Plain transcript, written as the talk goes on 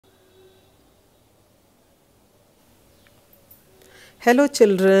Hello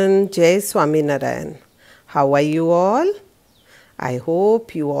children, Jai Swaminarayan. How are you all? I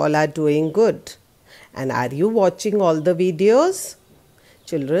hope you all are doing good. And are you watching all the videos?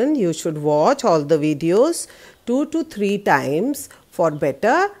 Children, you should watch all the videos 2 to 3 times for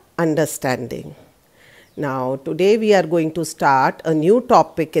better understanding. Now, today we are going to start a new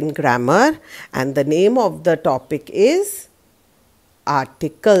topic in grammar, and the name of the topic is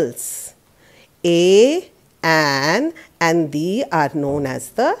articles. A, an, and the are known as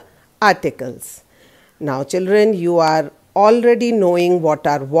the articles. Now, children, you are already knowing what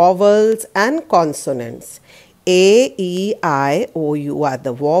are vowels and consonants. A, E, I, O, U are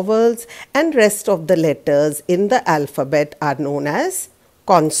the vowels, and rest of the letters in the alphabet are known as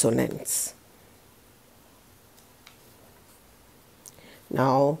consonants.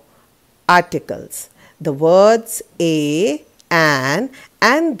 Now, articles. The words a, an,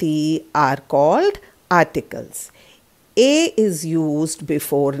 and the are called articles. A is used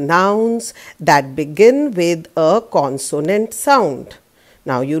before nouns that begin with a consonant sound.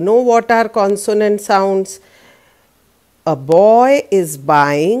 Now, you know what are consonant sounds? A boy is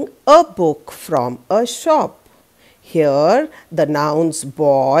buying a book from a shop. Here, the nouns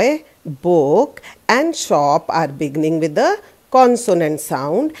boy, book, and shop are beginning with a consonant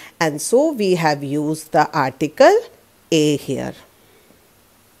sound, and so we have used the article a here.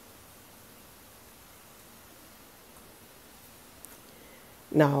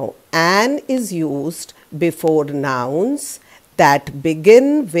 Now, an is used before nouns that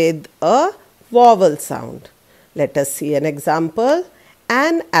begin with a vowel sound. Let us see an example.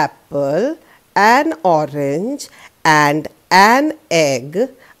 An apple, an orange, and an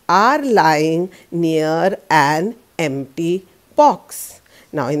egg are lying near an empty box.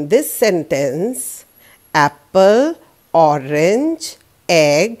 Now, in this sentence, apple, orange,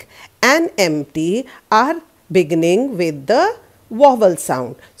 egg, and empty are beginning with the vowel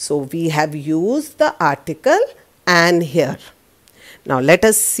sound. So, we have used the article an here. Now, let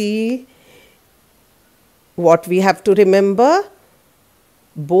us see what we have to remember.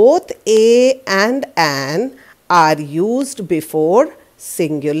 Both a and an are used before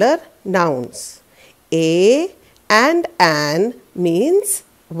singular nouns. A and an means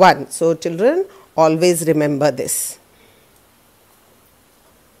one. So, children, always remember this.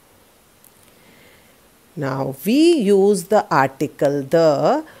 Now, we use the article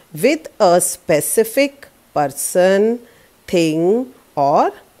the with a specific person, thing,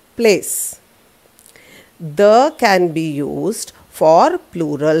 or place. The can be used for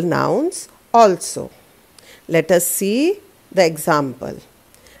plural nouns also. Let us see the example.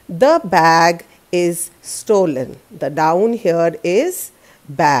 The bag is stolen. The noun here is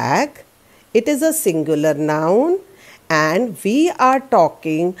bag. It is a singular noun, and we are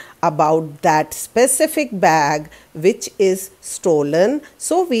talking about that specific bag which is stolen.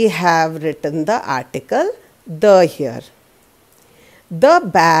 So, we have written the article the here. The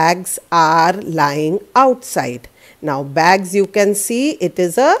bags are lying outside. Now, bags you can see it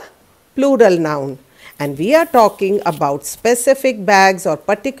is a plural noun, and we are talking about specific bags or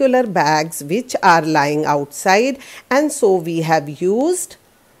particular bags which are lying outside, and so we have used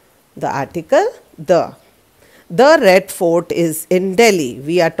the article the. The Red Fort is in Delhi.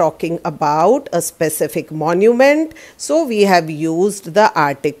 We are talking about a specific monument, so we have used the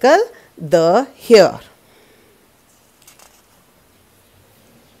article the here.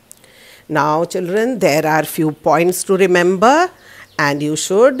 Now, children, there are few points to remember, and you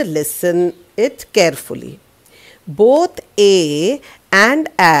should listen it carefully. Both a and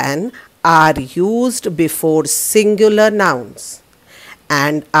an are used before singular nouns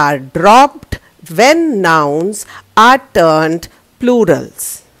and are dropped when nouns are turned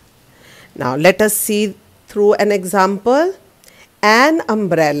plurals. Now, let us see through an example. An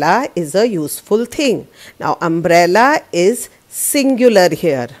umbrella is a useful thing. Now, umbrella is singular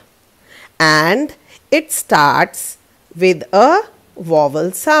here, and it starts with a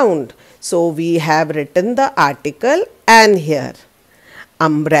vowel sound. So, we have written the article an here.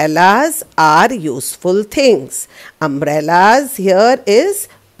 Umbrellas are useful things. Umbrellas here is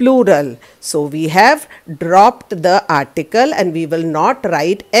plural. So, we have dropped the article and we will not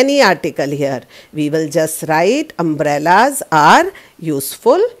write any article here. We will just write umbrellas are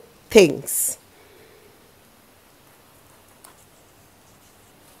useful things.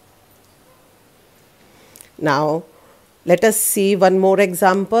 Now, let us see one more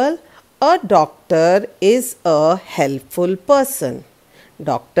example. A doctor is a helpful person.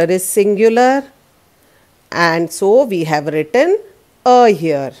 Doctor is singular, and so we have written a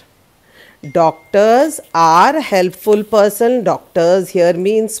here. Doctors are helpful person. Doctors here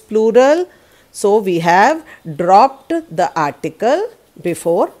means plural. So we have dropped the article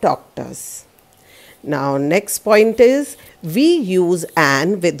before doctors. Now next point is we use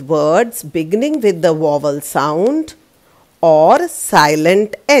an with words beginning with the vowel sound or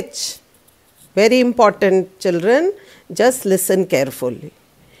silent H. Very important, children, just listen carefully.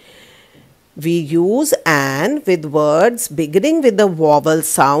 We use an with words beginning with the vowel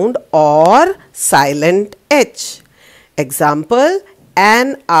sound or silent H. Example,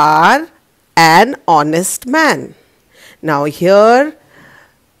 an hour, an honest man. Now here,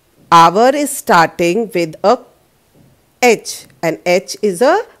 hour is starting with a H, and H is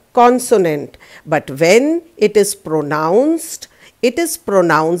a consonant. But when it is pronounced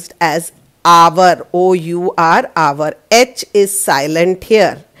as hour, O-U-R, hour. H is silent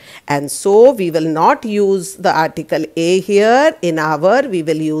here. And so we will not use the article a here. In hour, we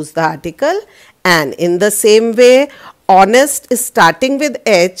will use the article an. In the same way, honest is starting with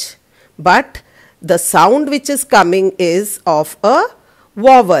H, but the sound which is coming is of a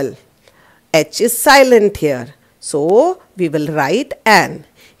vowel. H is silent here. So we will write an.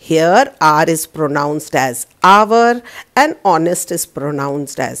 Here R is pronounced as hour and honest is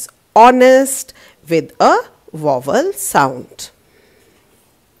pronounced as honest with a vowel sound.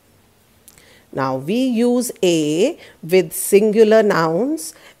 Now we use a with singular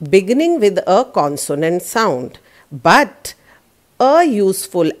nouns beginning with a consonant sound, but a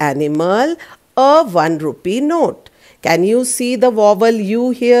useful animal, a 1 rupee note. Can you see the vowel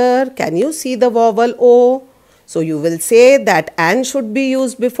U here? Can you see the vowel O? So you will say that an should be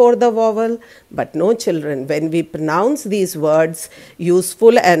used before the vowel. But no, children, when we pronounce these words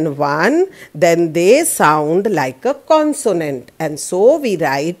useful and one, then they sound like a consonant. And so we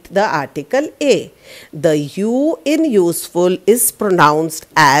write the article a. The U in useful is pronounced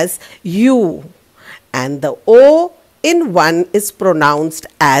as U. And the O in one is pronounced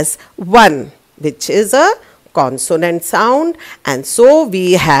as one, which is a consonant sound. And so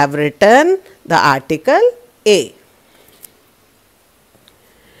we have written the article a.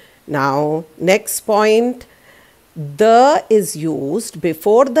 Now next point, the is used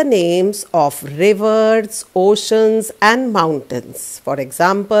before the names of rivers, oceans and mountains. For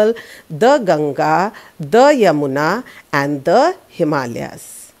example, the Ganga, the Yamuna and the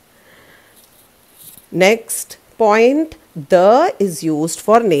Himalayas. Next point, the is used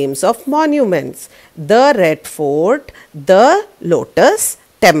for names of monuments. The Red Fort, the Lotus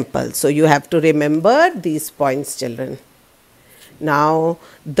Temple. So you have to remember these points, children. Now,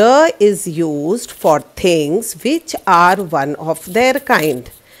 the is used for things which are one of their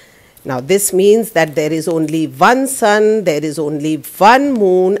kind. Now, this means that there is only one sun, there is only one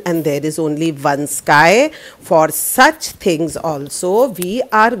moon and there is only one sky. For such things also, we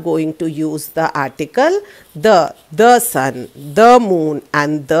are going to use the article the sun, the moon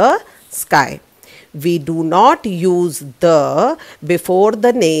and the sky. We do not use the before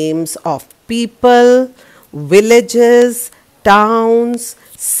the names of people, villages, towns,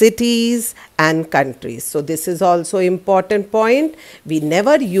 cities and countries. So this is also important point. We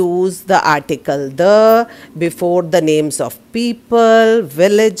never use the article the before the names of people,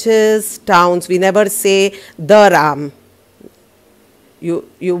 villages, towns. We never say the Ram.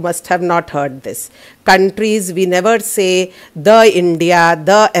 You must have not heard this. Countries, we never say the India,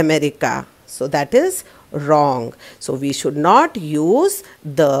 the America. So that is wrong. So we should not use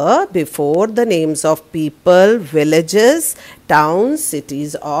the before the names of people, villages, towns,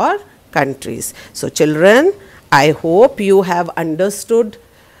 cities or countries. So children, I hope you have understood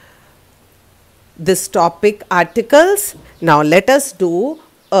this topic articles. Now let us do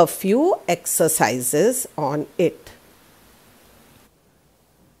a few exercises on it.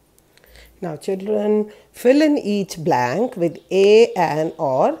 Now children, fill in each blank with a, an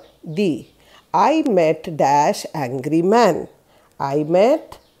or the. I met dash angry man. I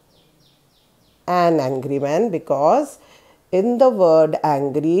met an angry man because in the word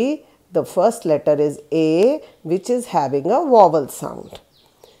angry, the first letter is A, which is having a vowel sound.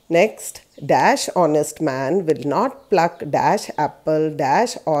 Next, dash honest man will not pluck dash apple,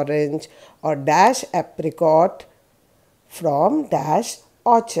 dash orange or dash apricot from dash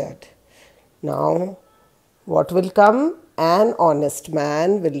orchard. Now, what will come? An honest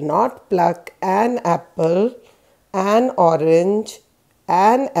man will not pluck an apple, an orange,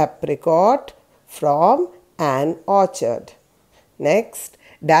 an apricot from an orchard. Next,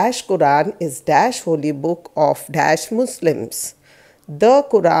 dash Quran is dash holy book of dash Muslims. The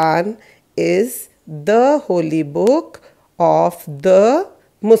Quran is the holy book of the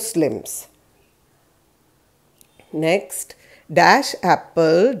Muslims. Next, dash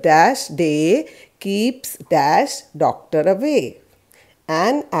apple, dash day keeps dash doctor away.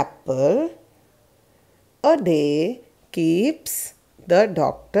 An apple A day keeps the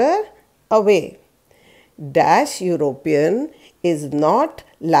doctor away. Dash European is not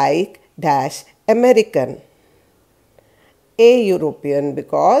like dash American. A European,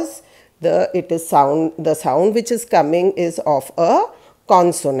 because the sound which is coming is of a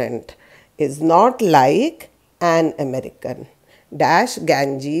consonant, is not like an American. Dash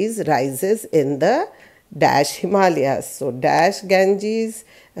Ganges rises in the dash Himalayas. So dash Ganges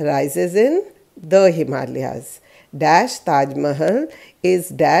rises in the Himalayas. Dash Taj Mahal is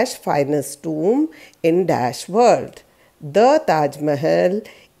dash finest tomb in dash world. The Taj Mahal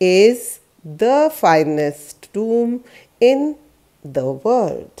is the finest tomb in the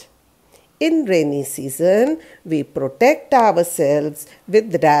world. In rainy season, we protect ourselves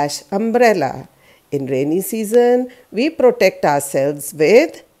with dash umbrella. In rainy season, we protect ourselves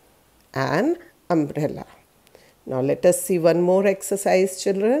with an umbrella. Now let us see one more exercise,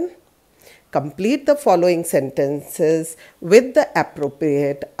 children. Complete the following sentences with the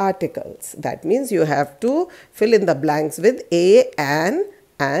appropriate articles. That means you have to fill in the blanks with a, an,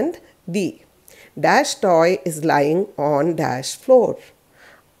 and the. Dash toy is lying on dash floor.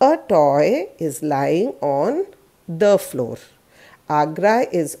 A toy is lying on the floor. Agra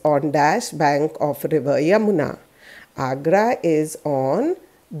is on dash bank of river Yamuna. Agra is on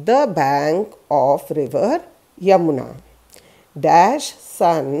the bank of river Yamuna. Dash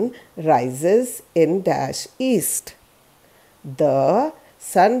sun rises in dash east. The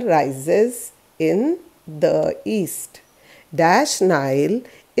sun rises in the east. Dash Nile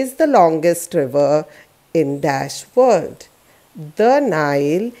is the longest river in dash world. The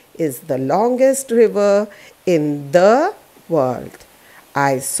Nile is the longest river in the world.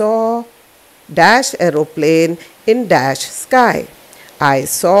 I saw dash aeroplane in dash sky. I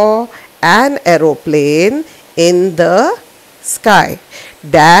saw an aeroplane in the sky.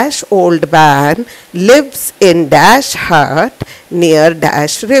 Dash old man lives in dash hut near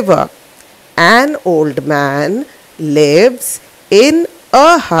dash river. An old man lives in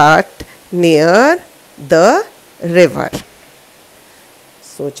a hut near the river.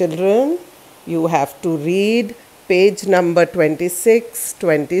 So children, you have to read page number 26,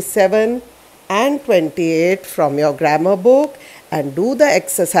 27 and 28 from your grammar book and do the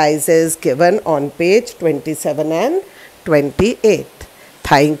exercises given on page 27 and 28.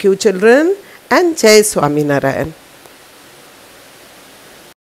 Thank you children and Jai Swaminarayan.